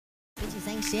Bitches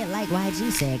ain't shit like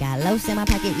YG said. Got loafs in my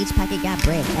pocket, each pocket got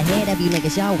bread. Ahead of you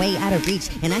niggas, y'all way out of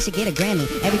reach. And I should get a Grammy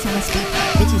every time I speak.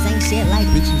 Bitches ain't shit like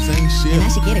Bitches ain't shit. and I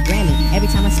should get a Grammy every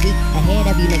time I speak.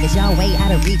 Ahead of you niggas, y'all way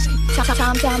out of reach.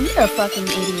 TomTom, you're a fucking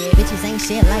idiot. Bitches ain't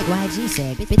shit like YG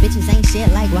said. Bitches ain't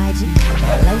shit like YG.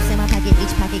 Got loafs in my pocket,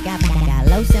 each pocket got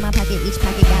loafs in my pocket, each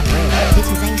pocket got bread.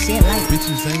 Bitches ain't shit like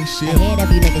Bitches ain't shit. ahead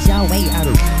of you niggas, y'all way out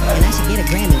of reach. And I should get a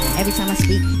Grammy every time I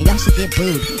speak. And y'all should get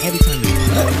booed every time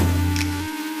you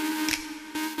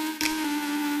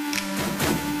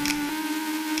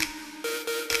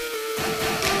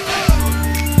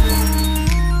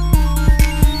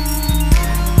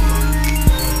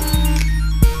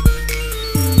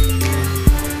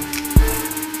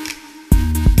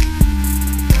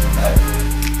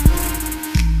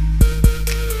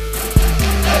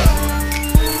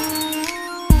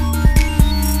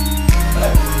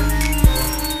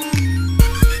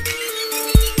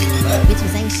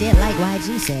Bitches ain't shit like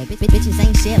YG said. Bitches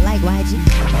ain't shit like YG.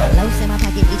 Got loafs in my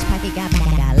pocket, each pocket got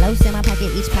loafs in my pocket,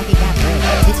 each pocket got bread.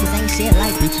 Bitches ain't shit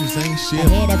like Bitches ain't shit.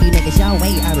 ahead of you niggas, y'all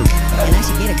way out of reach. And I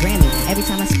should get a Grammy every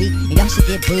time I speak. And y'all should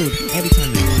get booed every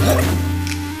time you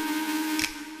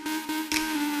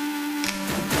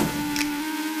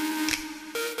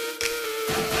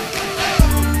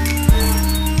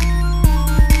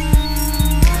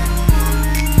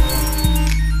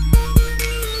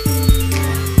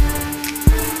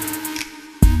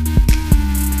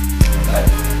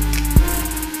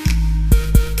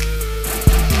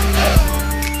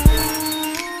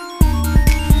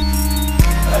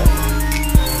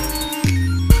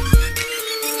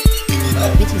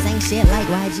Bitches ain't shit like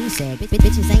YG said.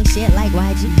 Bitches ain't shit like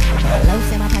YG. Got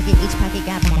loafs in my pocket, each pocket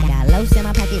got loafs in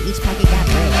my pocket, each pocket got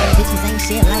bread. Bitches ain't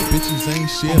shit like Bitches ain't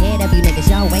shit. ahead of you niggas,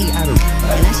 y'all way out of reach.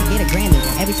 And I should get a Grammy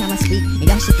every time I speak. And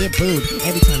y'all should get booed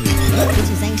every time you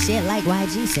Bitches ain't shit like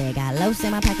YG said. Got loafs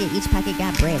in my pocket, each pocket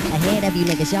got bread. Ahead of you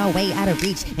niggas, y'all way out of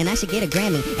reach. And I should get a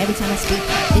Grammy every time I speak.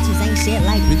 Bitches ain't shit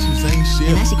like Bitches ain't shit.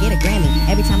 and I should get a Grammy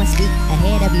every time I speak.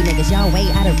 Ahead of you niggas, y'all way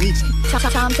out of reach.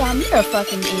 TomTom, you're a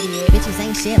fucking idiot. Bitches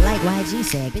ain't shit like YG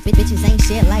said. Bitches ain't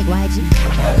shit like YG.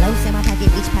 Got loafs in my pocket,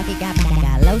 each pocket got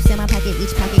loafs in my pocket,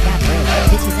 each pocket got bread.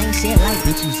 Bitches ain't shit like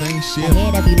Bitches ain't shit.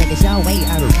 ahead of you niggas, y'all way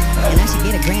out of reach. And I should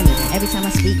get a Grammy every time I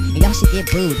speak. And y'all should get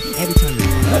booed every time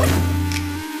you